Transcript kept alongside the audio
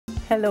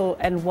Hello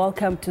and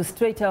welcome to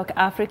Straight Talk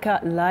Africa,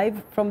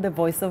 live from the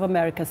Voice of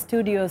America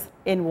studios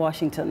in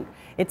Washington.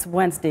 It's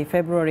Wednesday,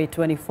 February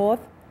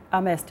 24th.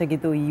 I'm Esther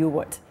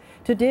Githui-Ewart.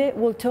 Today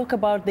we'll talk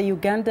about the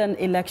Ugandan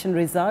election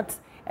results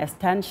as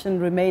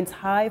tension remains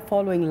high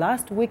following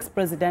last week's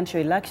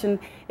presidential election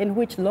in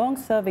which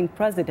long-serving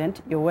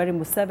President Yoweri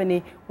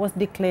Museveni was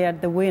declared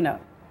the winner.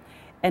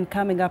 And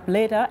coming up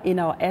later in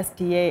our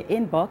STA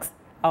inbox,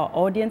 our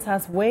audience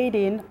has weighed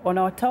in on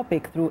our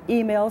topic through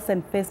emails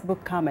and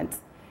Facebook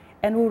comments,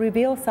 and we'll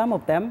reveal some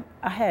of them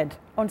ahead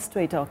on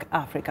Straight Talk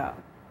Africa.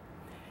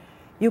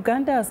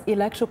 Uganda's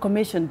Electoral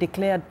Commission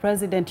declared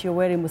President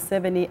Yoweri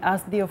Museveni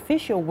as the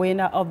official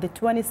winner of the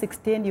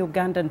 2016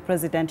 Ugandan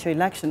presidential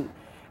election.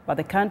 But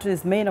the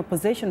country's main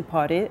opposition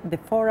party, the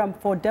Forum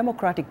for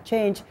Democratic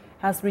Change,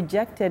 has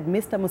rejected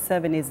Mr.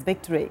 Museveni's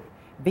victory.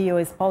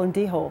 VOA's Paul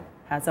Ndiho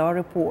has our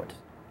report.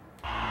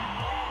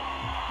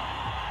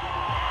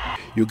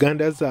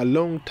 Uganda's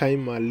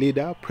long-time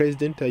leader,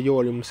 President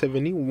Yoweri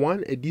Museveni,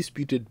 won a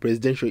disputed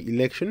presidential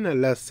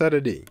election last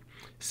Saturday,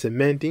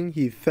 cementing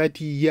his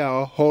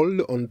 30-year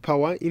hold on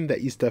power in the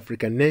East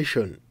African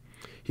nation.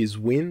 His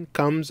win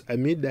comes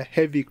amid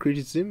heavy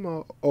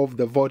criticism of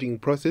the voting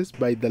process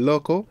by the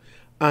local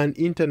and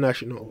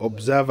international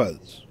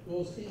observers.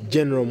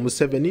 General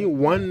Museveni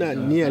won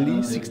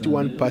nearly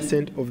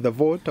 61% of the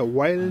vote,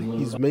 while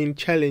his main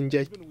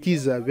challenger,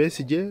 Kizza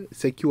Besigye,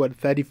 secured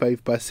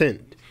 35%.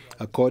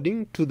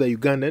 According to the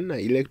Ugandan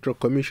Electoral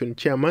Commission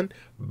Chairman,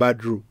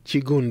 Badru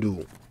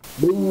Chigundu.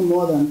 Bringing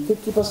more than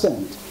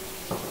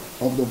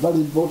 50% of the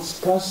valid votes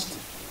cast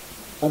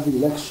at the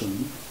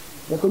election,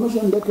 the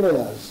Commission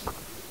declares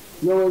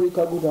Yoweri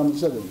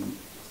Museveni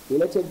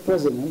elected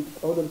President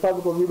of the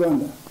Republic of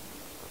Uganda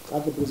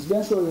at the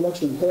presidential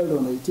election held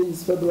on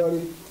 18th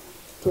February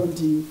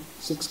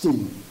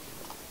 2016.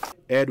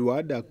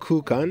 Edward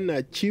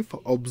Kukan, chief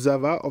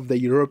observer of the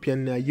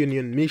European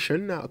Union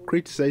mission,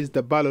 criticized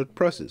the ballot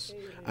process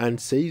and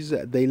says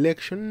the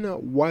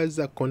election was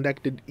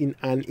conducted in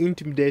an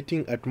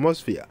intimidating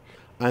atmosphere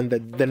and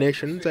that the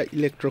nation's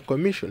electoral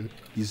commission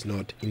is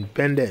not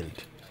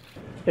independent.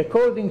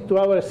 According to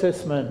our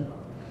assessment,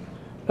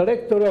 the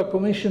Electoral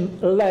Commission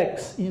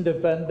lacks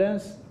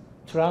independence,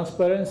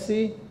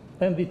 transparency,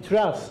 and the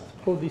trust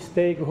of the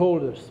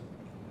stakeholders.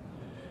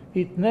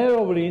 It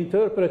narrowly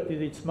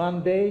interpreted its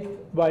mandate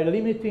by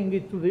limiting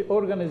it to the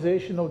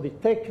organization of the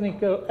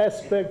technical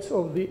aspects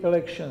of the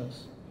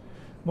elections.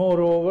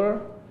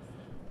 Moreover,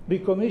 the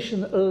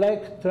Commission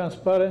lacked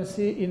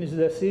transparency in its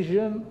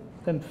decision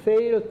and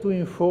failed to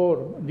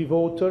inform the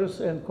voters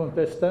and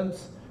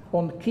contestants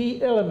on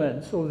key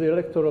elements of the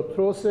electoral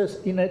process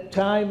in a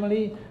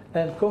timely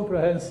and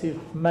comprehensive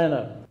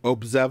manner.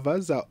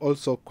 Observers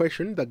also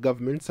questioned the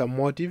government's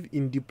motive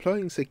in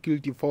deploying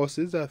security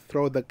forces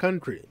throughout the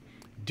country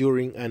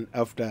during and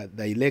after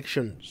the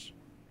elections.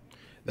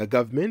 The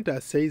government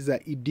says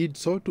that it did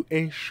so to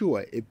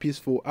ensure a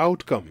peaceful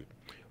outcome,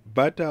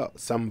 but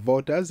some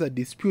voters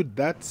dispute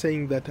that,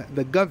 saying that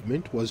the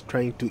government was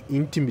trying to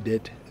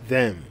intimidate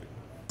them.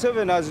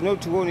 Seven has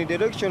not won. The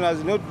election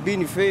has not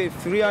been fair,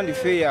 free and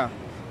fair.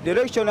 The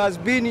election has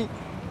been,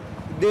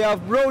 they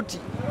have brought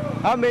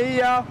army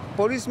here,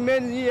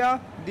 policemen here.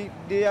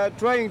 They are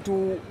trying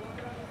to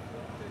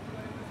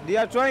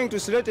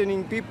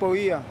threatening people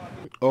here.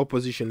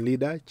 Opposition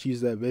leader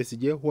Kizza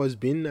Besigye, who has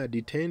been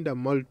detained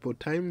multiple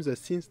times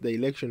since the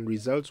election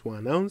results were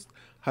announced,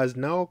 has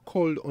now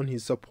called on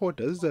his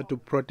supporters to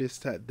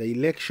protest the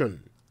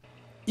election.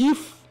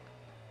 If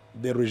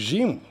the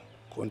regime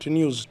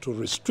continues to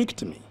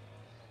restrict me,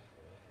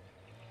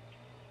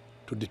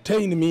 to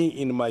detain me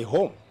in my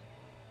home,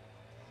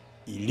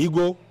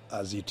 illegal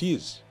as it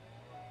is,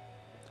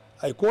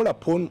 I call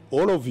upon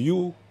all of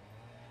you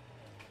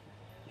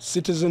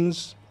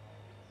citizens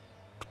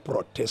to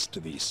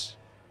protest this.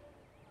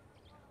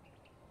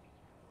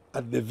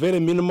 At the very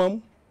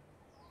minimum,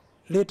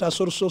 let us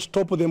also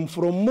stop them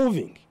from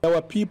moving. Our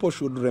people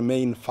should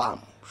remain firm,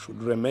 should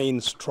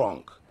remain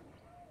strong.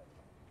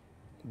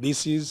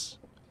 This is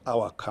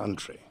our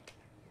country.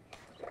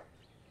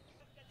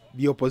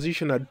 The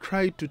opposition had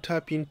tried to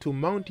tap into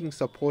mounting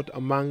support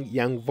among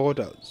young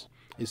voters,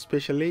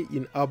 especially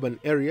in urban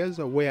areas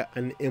where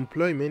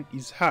unemployment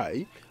is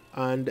high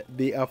and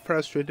they are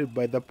frustrated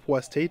by the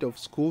poor state of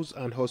schools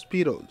and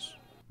hospitals.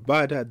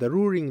 But the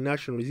ruling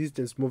National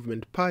Resistance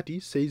Movement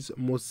Party says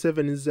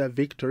Museveni's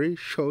victory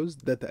shows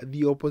that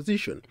the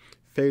opposition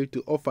failed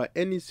to offer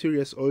any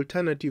serious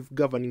alternative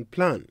governing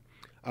plan,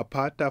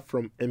 apart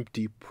from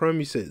empty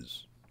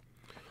promises.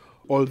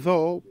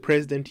 Although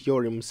President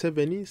Yoweri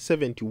Museveni,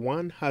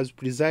 71, has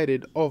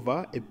presided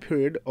over a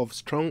period of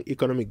strong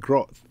economic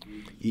growth,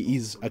 he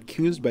is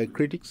accused by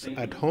critics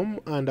at home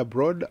and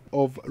abroad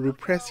of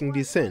repressing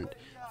dissent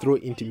through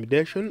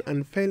intimidation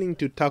and failing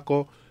to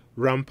tackle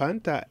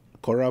rampant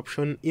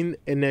corruption in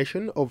a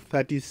nation of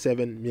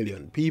 37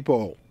 million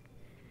people.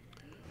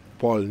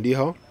 Paul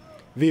Ndiho,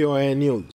 VOA News.